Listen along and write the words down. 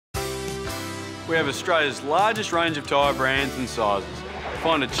We have Australia's largest range of tyre brands and sizes.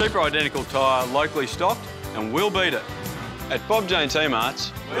 Find a cheaper identical tyre locally stocked and we'll beat it. At Bob Jane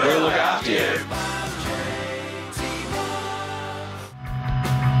T-Marts, we'll look after you.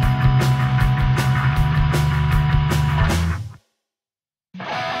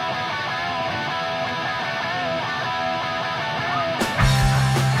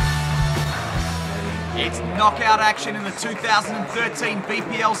 It's knockout action in the 2013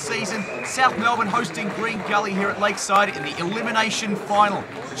 BPL season. South Melbourne hosting Green Gully here at Lakeside in the Elimination final.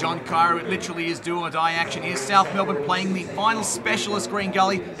 John Cairo, it literally is do or die action here. South Melbourne playing the final specialist Green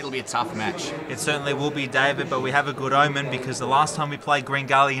Gully. It'll be a tough match. It certainly will be, David, but we have a good omen because the last time we played Green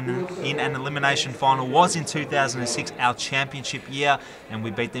Gully in an elimination final was in 2006, our championship year, and we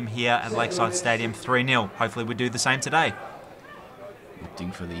beat them here at Lakeside Stadium 3-0. Hopefully we do the same today.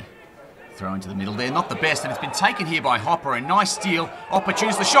 Opting for the throw into the middle there, not the best, and it's been taken here by Hopper. A nice steal.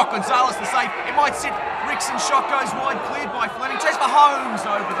 Opportunities the shot. Gonzalez the save. It might sit. Rickson shot goes wide, cleared by Fleming. Chase for Holmes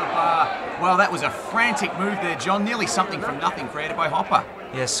over the bar. Well, that was a frantic move there, John. Nearly something from nothing created by Hopper.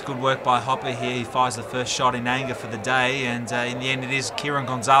 Yes, good work by Hopper here. He fires the first shot in anger for the day, and in the end it is Kieran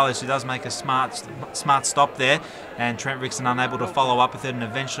Gonzalez who does make a smart stop there, and Trent Rickson unable to follow up with it, and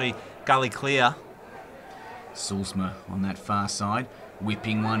eventually Gully clear. Sulzma on that far side.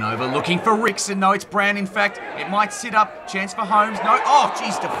 Whipping one over, looking for Rickson. No, it's Brown, in fact. It might sit up. Chance for Holmes. No. Oh,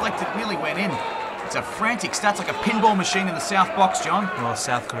 geez, deflected. Nearly went in. It's a frantic stats, like a pinball machine in the South box, John. Well,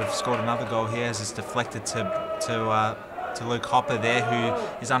 South could have scored another goal here as it's deflected to Luke Hopper there, who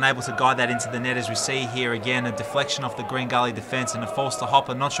is unable to guide that into the net, as we see here again. A deflection off the Green Gully defence and a false to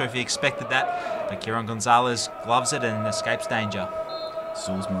Hopper. Not sure if he expected that, but Kieran Gonzalez gloves it and escapes danger.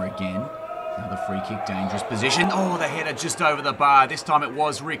 Sulzma again. Another free kick, dangerous position. Oh, the header just over the bar. This time it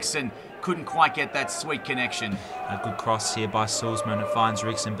was Rickson. Couldn't quite get that sweet connection. A good cross here by Sulzma, and it finds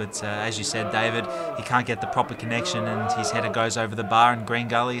Rickson, but as you said, David, he can't get the proper connection and his header goes over the bar and Green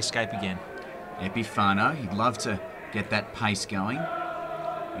Gully escape again. Epifano, he'd love to get that pace going.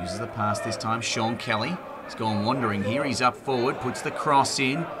 Uses the pass this time. Sean Kelly has gone wandering here. He's up forward, puts the cross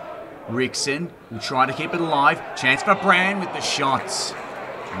in. Rickson will try to keep it alive. Chance for Brand with the shots.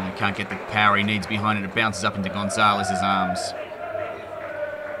 And he can't get the power he needs behind it. It bounces up into Gonzalez's arms.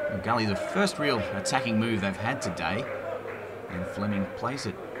 Well, Gully, the first real attacking move they've had today. And Fleming plays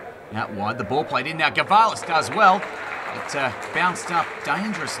it out wide. The ball played in. Now Gavalis does well. It bounced up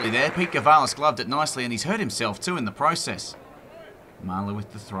dangerously there. Pete Gavalis gloved it nicely, and he's hurt himself too in the process. Marler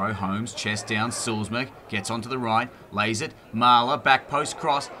with the throw. Holmes, chest down. Sulzma gets onto the right, lays it. Marler, back post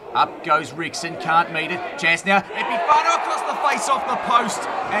cross. Up goes Rickson, can't meet it. Chance now. Epifano across the face off the post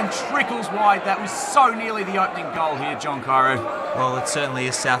and trickles wide. That was so nearly the opening goal here, John Cairo. Well, it certainly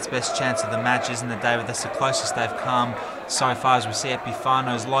is South's best chance of the match, isn't it, David? That's the closest they've come so far, as we see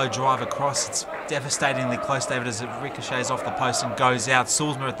Epifano's low drive across. It's devastatingly close, David, as it ricochets off the post and goes out.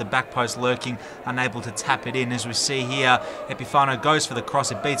 Sulzma at the back post lurking, unable to tap it in. As we see here, Epifano goes for the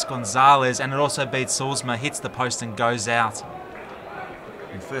cross. It beats Gonzalez, and it also beats Sulzma, hits the post and goes out.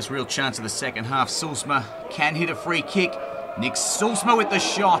 And first real chance of the second half. Sulzma can hit a free kick. Nick Sulzma with the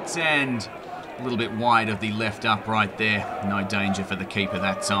shot, and a little bit wide of the left upright there. No danger for the keeper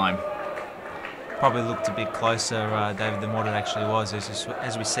that time. Probably looked a bit closer, David, than what it actually was.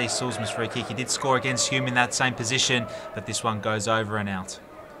 As we see Sulzma's free kick, he did score against Hume in that same position, but this one goes over and out.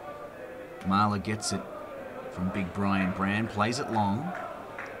 Marler gets it from Big Brian Brand, plays it long.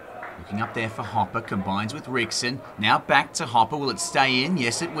 Looking up there for Hopper, combines with Rickson. Now back to Hopper. Will it stay in?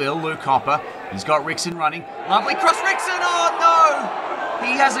 Yes, it will. Luke Hopper. He's got Rickson running. Lovely cross, Rickson! Oh, no!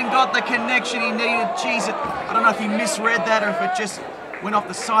 He hasn't got the connection he needed. Jeez, I don't know if he misread that or if it just went off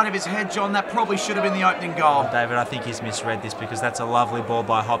the side of his head, John. That probably should have been the opening goal. Oh, David, I think he's misread this because that's a lovely ball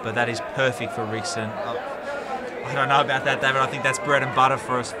by Hopper. That is perfect for Rickson. I don't know about that, David. I think that's bread and butter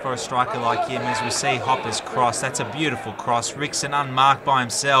for a striker like him. As we see Hopper's cross, that's a beautiful cross. Rickson unmarked by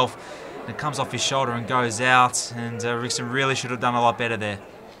himself. And it comes off his shoulder and goes out. And Rickson really should have done a lot better there.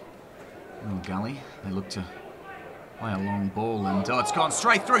 Oh, Gully, they look to play a long ball, and it's gone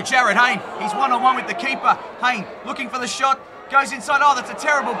straight through. Jared Hayne, he's one-on-one with the keeper. Hayne looking for the shot. Goes inside. Oh, that's a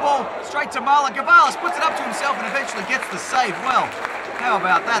terrible ball. Straight to Marler. Gavalis puts it up to himself and eventually gets the save. Well, how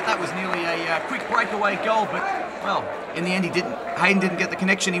about that? That was nearly a quick breakaway goal, but, well, in the end, Hayden didn't get the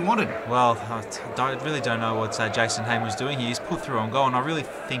connection he wanted. Well, I really don't know what Jason Hayne was doing here. He's put through on goal, and I really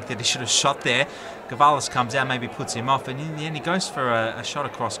think that he should have shot there. Gavalis comes out, maybe puts him off, and in the end, he goes for a shot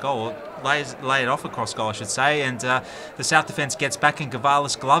across goal. Lay it off across goal, I should say, and the South defence gets back, and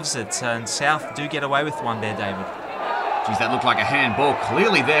Gavalis gloves it, and South do get away with one there, David. Geez, that looked like a handball.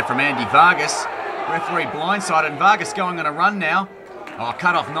 Clearly there from Andy Vargas. Referee blindsided, and Vargas going on a run now. Oh,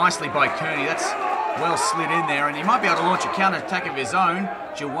 cut off nicely by Kearney. That's well slid in there, and he might be able to launch a counter-attack of his own.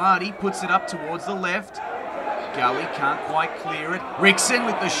 Jawadi puts it up towards the left. Gully can't quite clear it. Rickson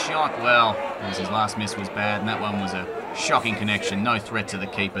with the shot. Well, his last miss was bad, and that one was a shocking connection. No threat to the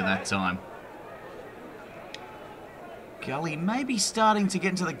keeper that time. Gully maybe starting to get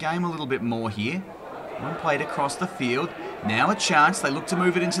into the game a little bit more here. One played across the field. Now a chance. They look to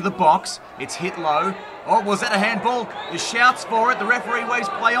move it into the box. It's hit low. Oh, was that a handball? The shouts for it. The referee waves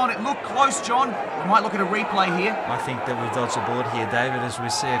play on. It looked close, John. We might look at a replay here. I think that we've dodged a bullet here, David, as we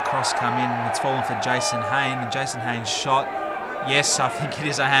see a cross come in and it's fallen for Jason Hayne. And Jason Hayne's shot, yes, I think it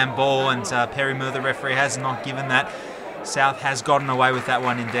is a handball, and Perry Moore, the referee, has not given that. South has gotten away with that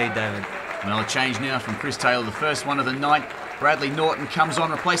one indeed, David. Well, a change now from Chris Taylor, the first one of the night. Bradley Norton comes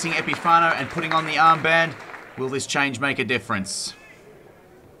on, replacing Epifano and putting on the armband. Will this change make a difference?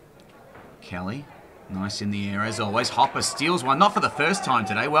 Kelly, nice in the air as always. Hopper steals one, not for the first time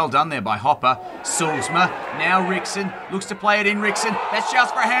today. Well done there by Hopper. Sulzma, now Rickson, looks to play it in Rickson. That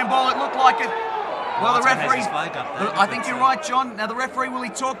shouts for a handball, it looked like it. Well, the referee, I think you're right, John. Now the referee, will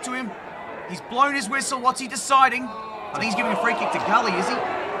he talk to him? He's blown his whistle, what's he deciding? I think he's giving a free kick to Gully, is he?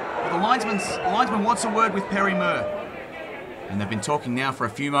 Well, the linesman wants a word with Perry Moore. And they've been talking now for a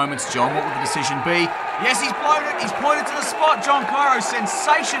few moments. John, what will the decision be? Yes, he's blown it. He's pointed to the spot. John Cairo,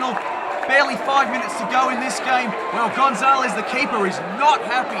 sensational. Barely 5 minutes to go in this game. Well, Gonzalez, the keeper, is not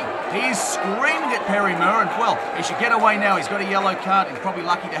happy. He is screaming at Perry Moore, and well, he should get away now. He's got a yellow card. He's probably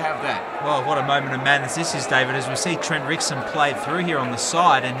lucky to have that. Well, what a moment of madness this is, David, as we see Trent Rickson played through here on the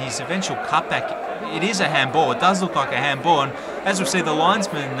side, and his eventual cutback, it is a handball. It does look like a handball, and as we see the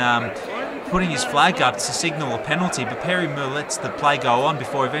linesman putting his flag up to signal a penalty, but Perry Moore lets the play go on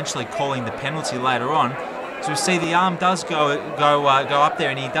before eventually calling the penalty later on. So we see the arm does go up there,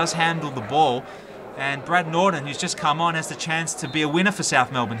 and he does handle the ball. And Brad Norton, who's just come on, has the chance to be a winner for South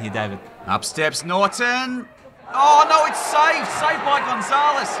Melbourne here, David. Up steps Norton. Oh no, it's saved! Saved by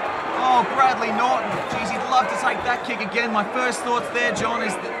Gonzalez. Oh, Bradley Norton. Geez, he'd love to take that kick again. My first thoughts there, John,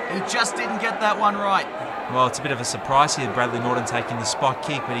 is that he just didn't get that one right. Well, it's a bit of a surprise here, Bradley Norton taking the spot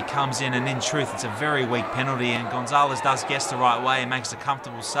kick, but he comes in, and in truth, it's a very weak penalty, and Gonzalez does guess the right way and makes a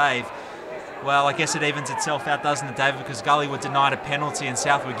comfortable save. Well, I guess it evens itself out, doesn't it, David, because Gully were denied a penalty and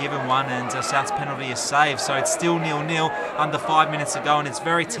South were given one, and South's penalty is saved, so it's still 0-0, under 5 minutes to go, and it's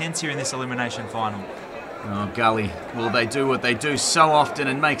very tense here in this elimination final. Oh, Gully, will they do what they do so often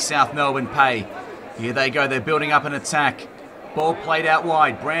and make South Melbourne pay? Here they go, they're building up an attack. Ball played out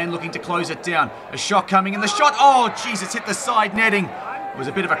wide. Brand looking to close it down. A shot coming, and the shot, oh, jeez, it's hit the side netting. It was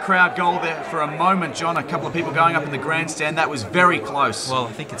a bit of a crowd goal there for a moment, John. A couple of people going up in the grandstand. That was very close. Well,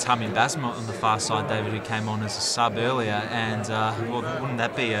 I think it's Hamid Basma on the far side, David, who came on as a sub earlier. And, well, wouldn't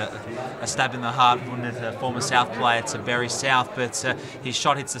that be a stab in the heart, wouldn't it? A former South player to bury South. But his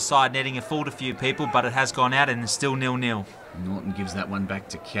shot hits the side netting. It fooled a few people, but it has gone out, and it's still 0-0. Norton gives that one back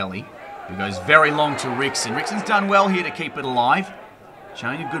to Kelly, who goes very long to Rickson. Rickson's done well here to keep it alive.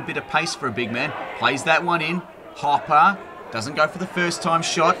 Showing a good bit of pace for a big man. Plays that one in. Hopper doesn't go for the first time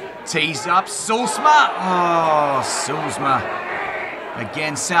shot. Tees up. Sulzma. Oh, Sulzma.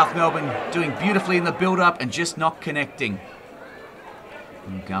 Again, South Melbourne doing beautifully in the build-up and just not connecting.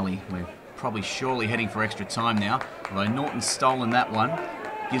 And Gully, we're probably surely heading for extra time now. Although Norton's stolen that one.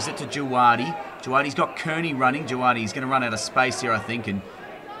 Gives it to Jawadi. Jawadi's got Kearney running. Jawadi's going to run out of space here, I think, and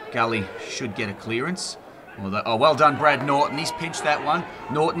Gully should get a clearance. Oh, well done, Brad Norton. He's pinched that one.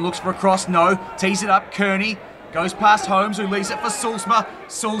 Norton looks for a cross. No. Tees it up. Kearney goes past Holmes, who leaves it for Sulzma.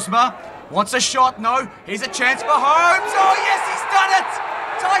 Sulzma wants a shot. No. Here's a chance for Holmes. Oh, yes, he's done it.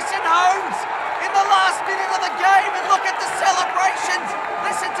 Tyson Holmes in the last minute of the game. And look at the celebrations.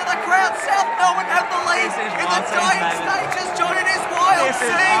 Listen to the crowd. South Melbourne have the lead in the dying stages. John, it is wild. This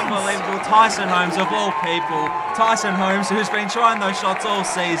is unbelievable. Tyson Holmes, of all people. Tyson Holmes, who's been trying those shots all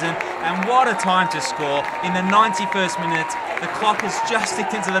season. And what a time to score in the 91st minute. The clock has just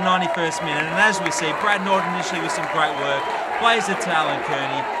ticked into the 91st minute. And as we see, Brad Norton initially with some great work. Plays it to Alan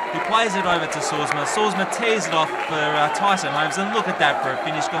Kearney, who plays it over to Sulzma. Sulzma tees it off for Tyson Holmes. And look at that for a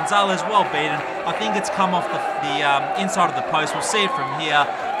finish. Gonzalez, well beaten. I think it's come off the inside of the post. We'll see it from here.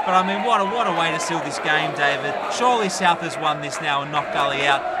 But I mean, what a way to seal this game, David. Surely South has won this now and knocked Gully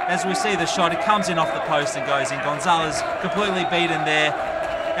out. As we see the shot, it comes in off the post and goes in. Gonzalez completely beaten there.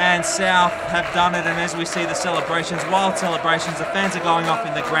 And South have done it, and as we see the celebrations, wild celebrations, the fans are going off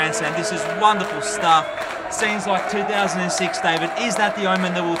in the grandstand. This is wonderful stuff. Seems like 2006, David. Is that the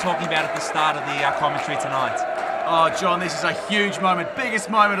omen that we were talking about at the start of the commentary tonight? Oh, John, this is a huge moment. Biggest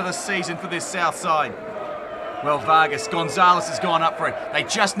moment of the season for this South side. Well, Gonzalez has gone up for it. They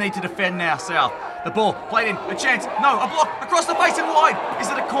just need to defend now, South. The ball played in, a chance, no, a block, across the face and wide. Is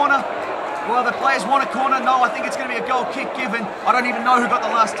it a corner? Well, the players want a corner. No, I think it's going to be a goal kick given. I don't even know who got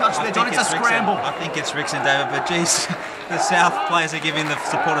the last touch there, John. It's a scramble. I think it's Rickson, David, but geez, the South players are giving the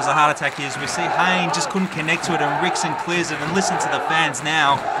supporters a heart attack here. As we see Hayne just couldn't connect to it and Rickson clears it, and listen to the fans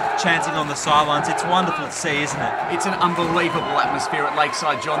now chanting on the sidelines. It's wonderful to see, isn't it? It's an unbelievable atmosphere at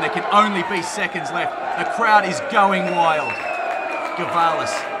Lakeside, John. There can only be seconds left. The crowd is going wild.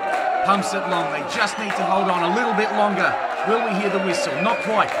 Gavalis pumps it long. They just need to hold on a little bit longer. Will we hear the whistle? Not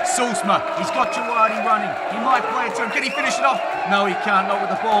quite. Sulsma, he's got Jawardi running. He might play it to him. Can he finish it off? No, he can't, not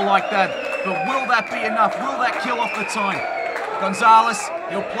with the ball like that. But will that be enough? Will that kill off the time? Gonzalez,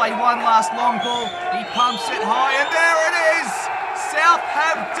 he'll play one last long ball. He pumps it high, and there it is! South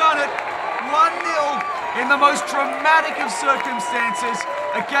have done it. 1-0 in the most dramatic of circumstances.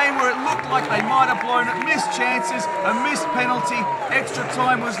 A game where it looked like they might have blown it. Missed chances, a missed penalty. Extra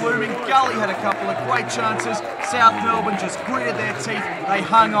time was looming. Gully had a couple of great chances. South Melbourne just gritted their teeth. They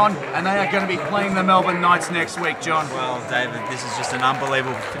hung on, and they are going to be playing the Melbourne Knights next week, John. Well, David, this is just an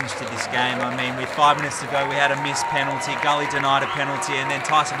unbelievable finish to this game. I mean, with 5 minutes to go, we had a missed penalty. Gully denied a penalty, and then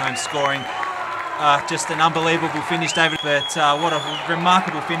Tyson Holmes scoring. Just an unbelievable finish, David, but what a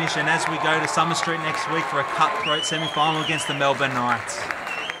remarkable finish. And as we go to Summer Street next week for a cutthroat semi-final against the Melbourne Knights.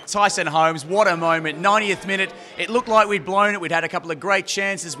 Tyson Holmes, what a moment. 90th minute, it looked like we'd blown it. We'd had a couple of great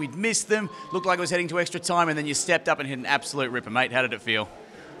chances, we'd missed them. Looked like it was heading to extra time, and then you stepped up and hit an absolute ripper, mate. How did it feel?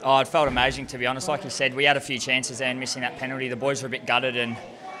 Oh, it felt amazing, to be honest. Like you said, we had a few chances there and missing that penalty. The boys were a bit gutted,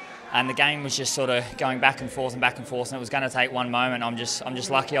 and the game was just sort of going back and forth, and it was going to take one moment. I'm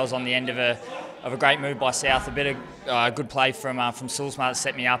just lucky I was on the end of a great move by South, a bit of good play from Sulsma that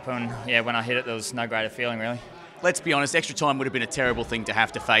set me up, and yeah, when I hit it, there was no greater feeling, really. Let's be honest, extra time would have been a terrible thing to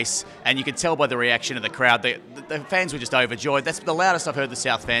have to face, and you could tell by the reaction of the crowd, the fans were just overjoyed. That's the loudest I've heard the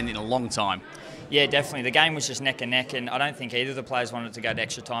South fan in a long time. Yeah, definitely. The game was just neck and neck, and I don't think either of the players wanted to go to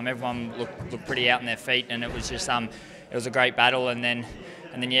extra time. Everyone looked pretty out on their feet, and it was just it was a great battle. And then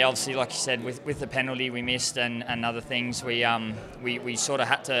yeah, obviously, like you said, with the penalty we missed and other things, we sort of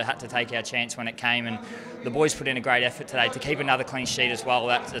had to take our chance when it came. And the boys put in a great effort today to keep another clean sheet as well.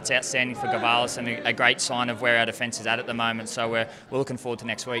 That's outstanding for Gavalis, and a great sign of where our defence is at the moment. So we're looking forward to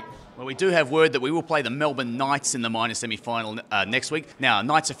next week. Well, we do have word that we will play the Melbourne Knights in the minor semi-final next week. Now,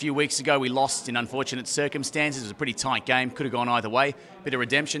 Knights a few weeks ago, we lost in unfortunate circumstances. It was a pretty tight game, could have gone either way. Bit of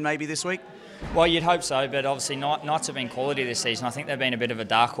redemption maybe this week? Well, you'd hope so, but obviously Knights have been quality this season. I think they've been a bit of a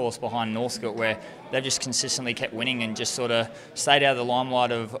dark horse behind Northcote, where they've just consistently kept winning and just sort of stayed out of the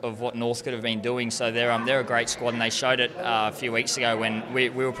limelight of what Northcote have been doing. So they're a great squad, and they showed it a few weeks ago when we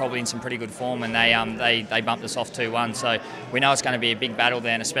were probably in some pretty good form, and they bumped us off 2-1. So we know it's going to be a big battle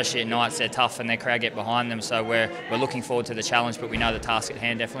there, and especially at Knights, they're tough and their crowd get behind them. So we're looking forward to the challenge, but we know the task at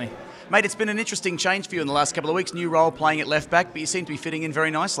hand definitely. Mate, it's been an interesting change for you in the last couple of weeks. New role playing at left back, but you seem to be fitting in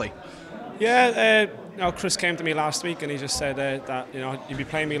very nicely. Yeah, Chris came to me last week and he just said that you'd be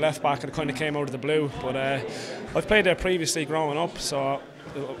playing me left back, and it kind of came out of the blue. But I've played there previously growing up, so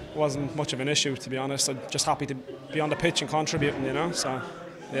it wasn't much of an issue, to be honest. I'm just happy to be on the pitch and contributing, So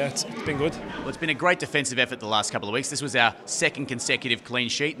yeah, it's been good. Well, it's been a great defensive effort the last couple of weeks. This was our second consecutive clean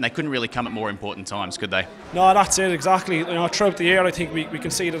sheet, and they couldn't really come at more important times, could they? No, that's it, exactly. Throughout the year, I think we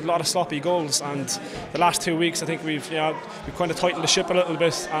conceded a lot of sloppy goals, and the last 2 weeks, I think we've kind of tightened the ship a little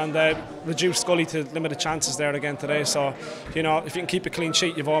bit and reduced Gully to limited chances there again today. So, if you can keep a clean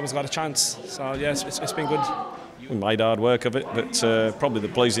sheet, you've always got a chance. So, yeah, it's been good. We made hard work of it, but probably the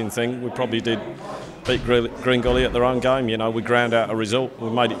pleasing thing, we probably did beat Green Gully at their own game. We ground out a result.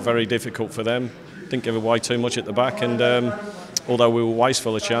 We made it very difficult for them. Didn't give away too much at the back, and although we were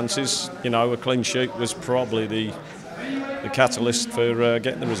wasteful of chances, a clean sheet was probably the catalyst for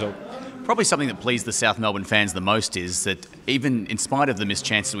getting the result. Probably something that pleased the South Melbourne fans the most is that even in spite of the missed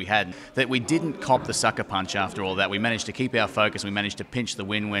chances we had, that we didn't cop the sucker punch after all that. We managed to keep our focus. We managed to pinch the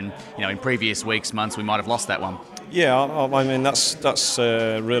win when, in previous weeks, months, we might have lost that one. Yeah, I mean, that's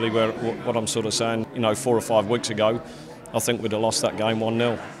really what I'm sort of saying. 4 or 5 weeks ago, I think we'd have lost that game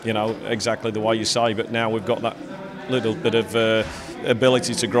 1-0, exactly the way you say. But now we've got that little bit of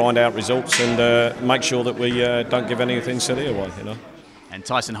ability to grind out results and make sure that we don't give anything silly away, And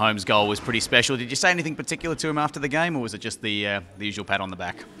Tyson Holmes' goal was pretty special. Did you say anything particular to him after the game, or was it just the usual pat on the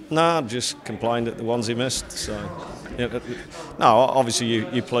back? No, just complained at the ones he missed. So, no, obviously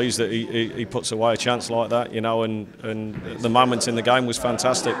you're pleased that he puts away a chance like that, and the moments in the game was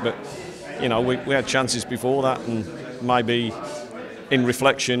fantastic. But we had chances before that, and maybe in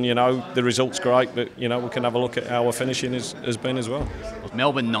reflection, you know, the result's great, but, you know, we can have a look at how our finishing has been as well.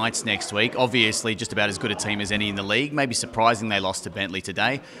 Melbourne Knights next week, obviously just about as good a team as any in the league. Maybe surprising they lost to Bentley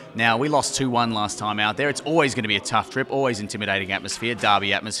today. Now, we lost 2-1 last time out there. It's always going to be a tough trip, always intimidating atmosphere,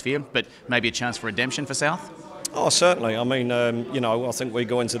 derby atmosphere, but maybe a chance for redemption for South? Oh, certainly. I mean, you know, I think we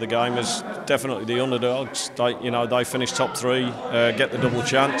go into the game as definitely the underdogs. They finish top 3, get the double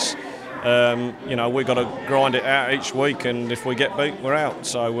chance. You know, we've got to grind it out each week, and if we get beat, we're out.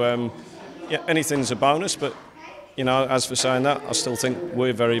 So, yeah, anything's a bonus, but, you know, as for saying that, I still think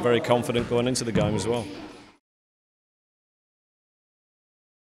we're very, very confident going into the game as well.